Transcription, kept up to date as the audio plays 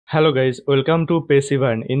Hello guys, welcome to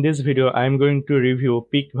Passivern. In this video, I am going to review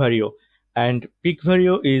Picvario. And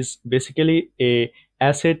Picvario is basically a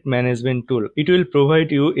asset management tool. It will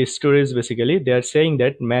provide you a storage basically. They are saying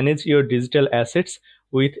that manage your digital assets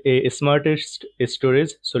with a smartest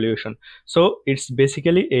storage solution. So it's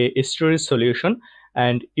basically a storage solution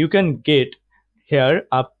and you can get here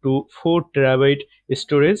up to 4 terabyte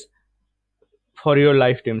storage for your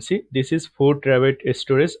lifetime. See, this is 4 terabyte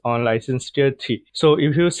storage on license tier 3. So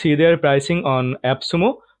if you see their pricing on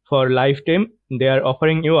AppSumo, for lifetime they are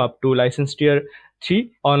offering you up to license tier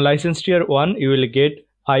 3. On license tier 1 you will get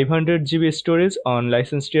 500 GB storage. On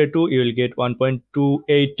license tier 2 you will get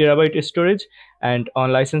 1.28 terabyte storage, and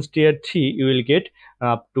on license tier 3 you will get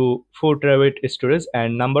up to 4 terabyte storage,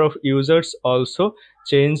 and number of users also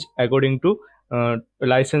change according to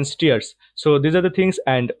license tiers. So these are the things,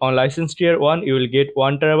 and on license tier 1 you will get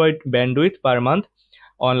 1 terabyte bandwidth per month.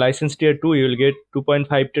 On license tier 2 you will get 2.5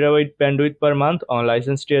 terabyte bandwidth per month. On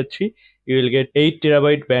license tier 3 you will get 8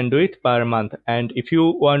 terabyte bandwidth per month. And if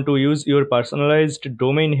you want to use your personalized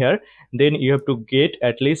domain here, then you have to get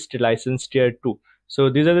at least license tier 2. So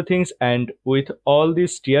these are the things, and with all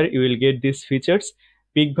these tier you will get these features: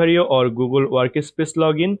 Picvario or Google Workspace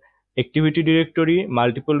login, activity directory,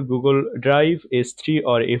 multiple Google Drive, S3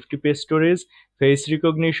 or FTP storage, face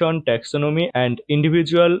recognition, taxonomy, and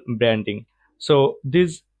individual branding. So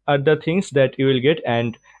these are the things that you will get,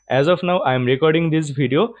 and as of now I am recording this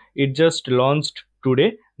video. It just launched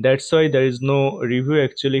today, that's why there is no review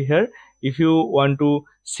actually here. If you want to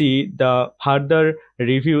see the further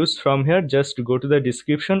reviews from here, just go to the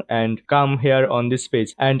description and come here on this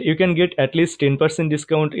page, and you can get at least 10%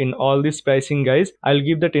 discount in all this pricing guys. I'll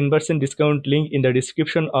give the 10% discount link in the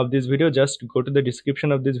description of this video. Just go to the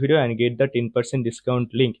description of this video and get the 10%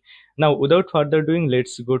 discount link. Now without further doing,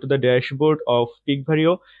 let's go to the dashboard of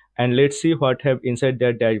Picvario and let's see what have inside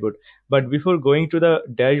their dashboard. But before going to the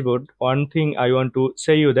dashboard, one thing I want to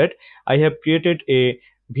say you that I have created a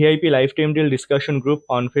VIP lifetime deal discussion group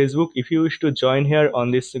on Facebook. If you wish to join here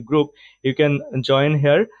on this group, you can join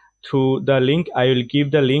here through the link. I will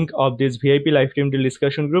give the link of this VIP lifetime deal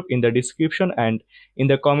discussion group in the description and in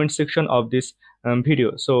the comment section of this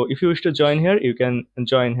video. So if you wish to join here, you can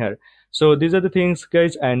join here. So these are the things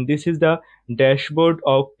guys, and this is the dashboard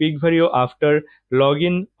of Picvario after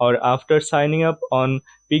login or after signing up on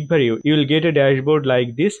Picvario. You will get a dashboard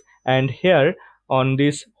like this, and here on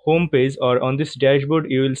this home page or on this dashboard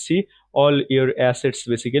you will see all your assets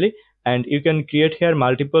basically, and you can create here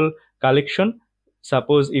multiple collection.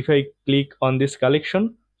 Suppose if I click on this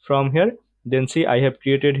collection from here, then see I have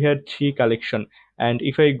created here 3 collection, and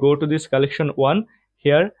if I go to this collection 1,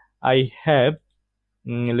 here I have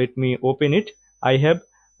let me open it. I have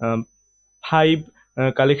 5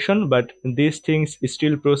 collection, but these things is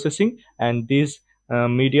still processing, and this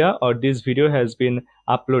media or this video has been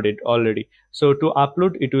uploaded already. So to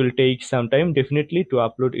upload it will take some time. Definitely to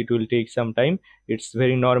upload it will take some time. It's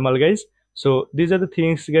very normal guys. So these are the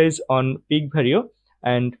things guys on Picvario,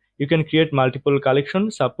 and you can create multiple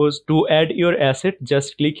collections. Suppose to add your asset,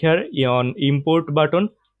 just click here on import button.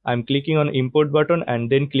 I'm clicking on import button and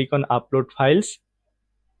then click on upload files,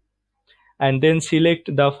 and then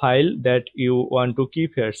select the file that you want to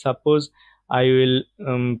keep here. Suppose I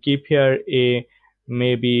will keep here a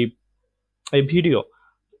maybe a video.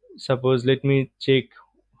 Suppose let me check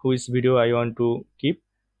which video I want to keep.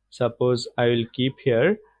 Suppose I will keep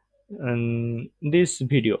here this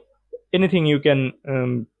video. Anything you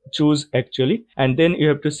can choose actually, and then you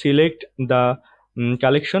have to select the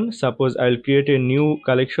collection. Suppose I will create a new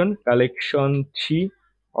collection 3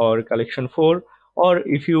 or collection 4, or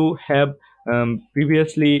if you have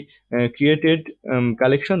previously created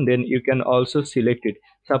collection, then you can also select it.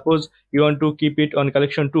 Suppose you want to keep it on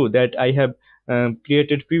collection 2 that I have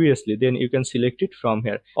created previously, then you can select it from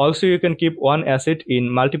here. Also you can keep one asset in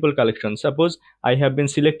multiple collections. Suppose I have been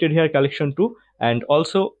selected here collection 2, and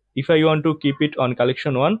also if I want to keep it on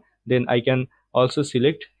collection 1, then I can also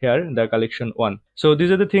select here the collection 1. So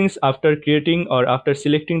these are the things after creating or after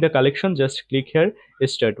selecting the collection. Just click here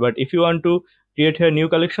start. But if you want to create here new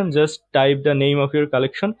collection, just type the name of your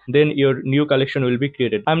collection, then your new collection will be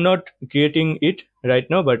created. I'm not creating it right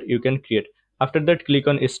now, but you can create. After that, click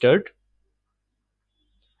on start.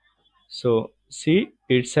 So see,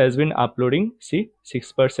 it has been uploading. See,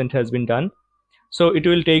 6% has been done. So it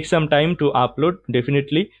will take some time to upload.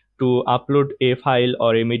 Definitely to upload a file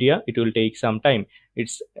or a media, it will take some time.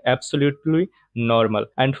 It's absolutely normal.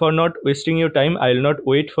 And for not wasting your time, I will not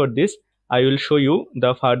wait for this. I will show you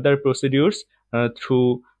the further procedures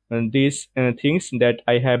through these things that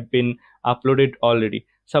I have been uploaded already.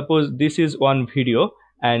 Suppose this is one video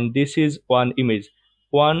and this is one image.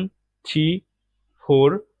 1, 3,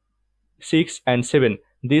 4, 6 and 7.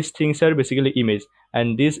 These things are basically image,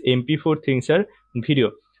 and these mp4 things are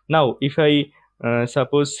video. Now if I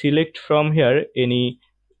suppose select from here any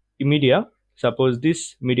media, suppose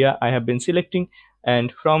this media I have been selecting,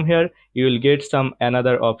 and from here you will get some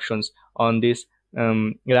another options on this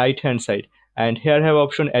right hand side, and here have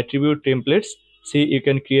option attribute templates. See, you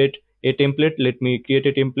can create a template. Let me create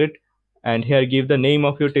a template, and here give the name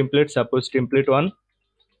of your template, suppose template 1,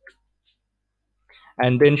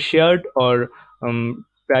 and then shared or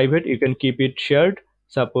private, you can keep it shared.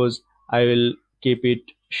 Suppose I will keep it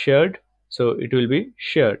shared, so it will be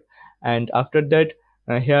shared. And after that,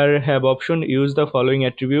 here have option use the following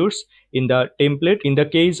attributes in the template. In the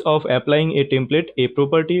case of applying a template, a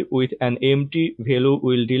property with an empty value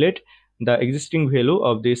will delete the existing value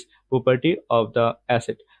of this property of the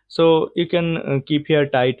asset. So you can keep here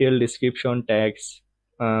title, description, tags.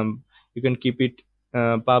 You can keep it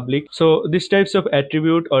public. So these types of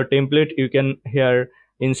attribute or template you can here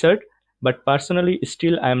insert, but personally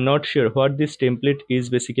still I am not sure what this template is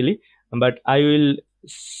basically, but I will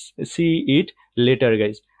see it later,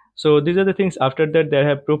 guys. So these are the things. After that, there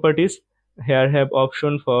have properties. Here have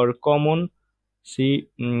option for common. See,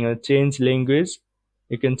 change language.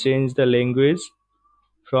 You can change the language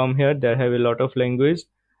from here. There have a lot of language.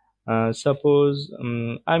 Suppose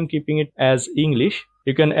I'm keeping it as English.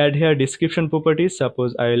 You can add here description properties.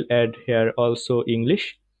 Suppose I will add here also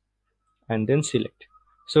English, and then select.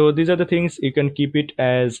 So these are the things. You can keep it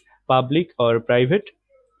as public or private.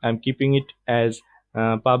 I'm keeping it as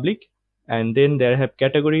public. And then there have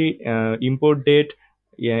category, import date,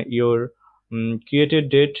 yeah, your created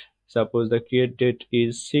date. Suppose the create date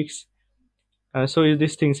is 6. So is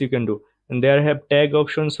these things you can do. And there have tag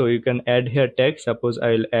options, so you can add here tag. Suppose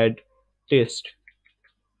I will add test.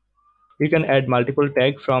 You can add multiple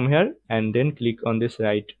tag from here, and then click on this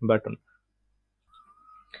right button.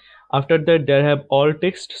 After that, there have all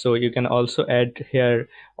text, so you can also add here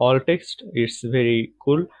all text. It's very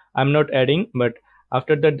cool. I'm not adding, but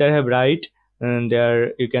after that there have write, and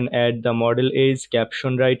there you can add the model age,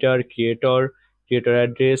 caption writer, creator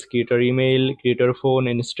address, creator email, creator phone,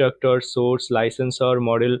 instructor, source, licensor,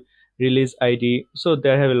 model release ID. So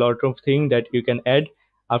there have a lot of things that you can add.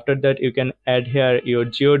 After that, you can add here your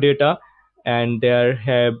geodata, and there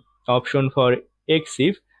have option for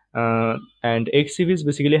EXIF, and EXIF is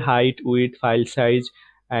basically height, width, file size,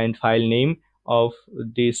 and file name of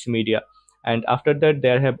this media. And after that,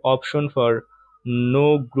 there have option for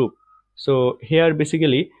no group. So here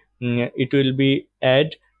basically it will be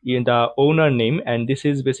add in the owner name, and this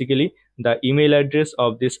is basically the email address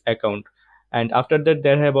of this account. And after that,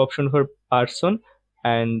 there have option for person,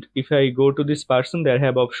 and if I go to this person, there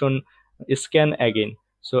have option scan again.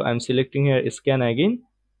 So I'm selecting here scan again,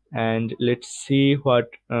 and let's see what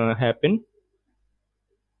happened.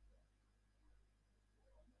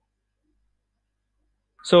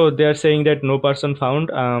 So they are saying that no person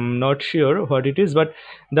found. I'm not sure what it is, but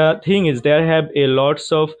the thing is there have a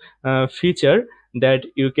lots of feature that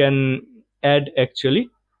you can add. Actually,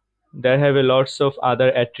 there have a lots of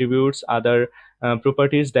other attributes, other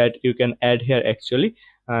properties that you can add here actually.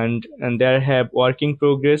 And there have working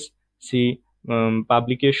progress. See,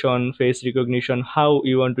 publication, face recognition, how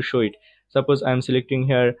you want to show it. Suppose I'm selecting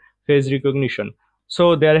here face recognition.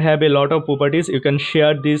 So there have a lot of properties. You can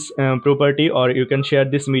share this property, or you can share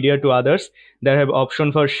this media to others. There have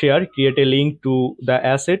option for share, create a link to the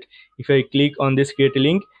asset. If I click on this create a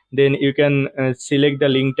link, then you can select the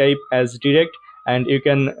link type as direct, and you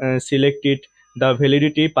can select it the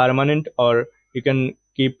validity permanent, or you can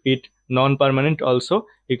keep it non-permanent also.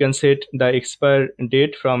 You can set the expire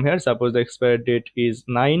date from here. Suppose the expire date is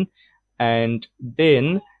 9, and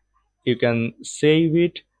then you can save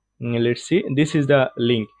it. Let's see, this is the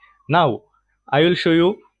link. Now I will show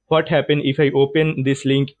you what happen if I open this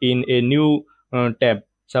link in a new tab.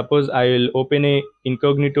 Suppose I will open a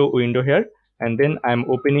incognito window here, and then I'm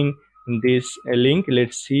opening this link.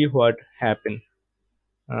 Let's see what happened.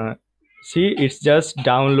 See, it's just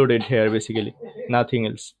downloaded here basically, nothing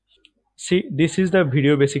else. See, this is the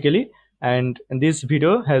video basically, and this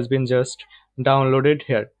video has been just downloaded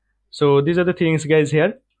here. So these are the things, guys,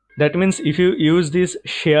 here. That means if you use this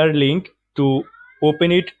share link to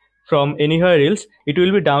open it from anywhere else, it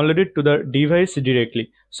will be downloaded to the device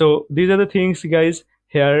directly. So these are the things, guys,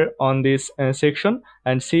 here on this section.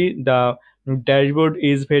 And see, the dashboard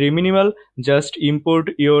is very minimal. Just import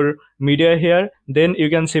your media here, then you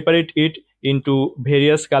can separate it into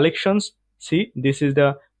various collections. See, this is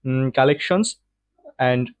the collections,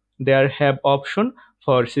 and there have option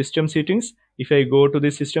for system settings. if I go to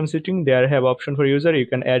the system setting, there I have option for user. You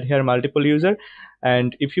can add here multiple user,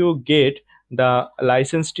 and if you get the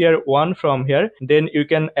license tier 1 from here, then you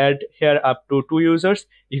can add here up to 2 users.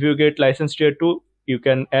 If you get license tier 2, you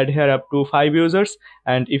can add here up to 5 users,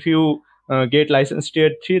 and if you get license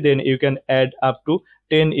tier 3, then you can add up to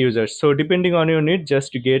 10 users. So depending on your need,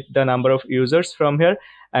 just get the number of users from here.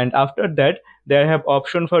 And after that, they have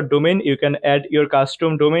option for domain. You can add your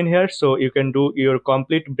custom domain here, so you can do your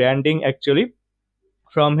complete branding actually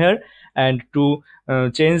from here. And to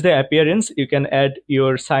change the appearance, you can add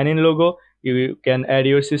your sign-in logo, you can add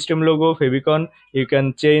your system logo, favicon, you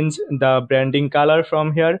can change the branding color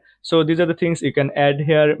from here. So these are the things you can add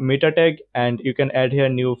here, meta tag, and you can add here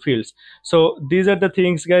new fields. So these are the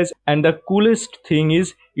things, guys. And the coolest thing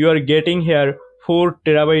is you are getting here 4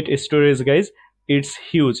 terabyte storage, guys. It's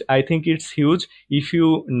huge. I think it's huge. If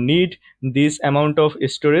you need this amount of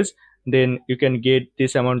storage, then you can get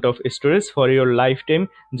this amount of storage for your lifetime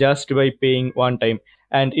just by paying one time.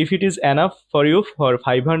 And if it is enough for you for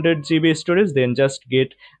 500 GB storage, then just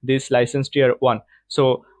get this license tier 1.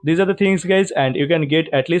 So these are the things, guys, and you can get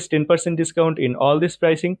at least 10% discount in all this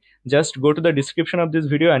pricing. Just go to the description of this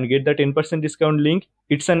video and get the 10% discount link.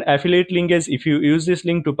 It's an affiliate link, guys. If you use this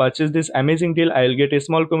link to purchase this amazing deal, I'll get a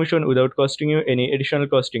small commission without costing you any additional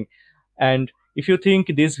costing. And if you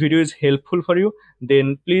think this video is helpful for you,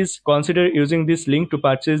 then please consider using this link to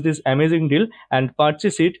purchase this amazing deal, and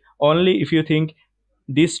purchase it only if you think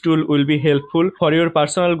this tool will be helpful for your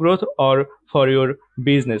personal growth or for your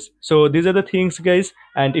business. So these are the things, guys.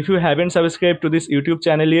 And if you haven't subscribed to this YouTube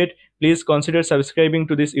channel yet, please consider subscribing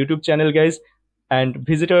to this YouTube channel, guys. And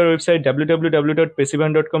visit our website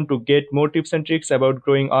www.passivern.com to get more tips and tricks about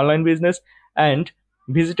growing online business. And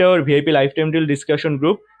visit our VIP lifetime deal discussion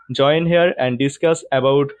group. Join here and discuss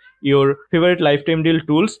about your favorite lifetime deal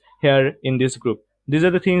tools here in this group. These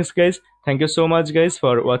are the things, guys. Thank you so much, guys,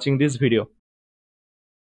 for watching this video.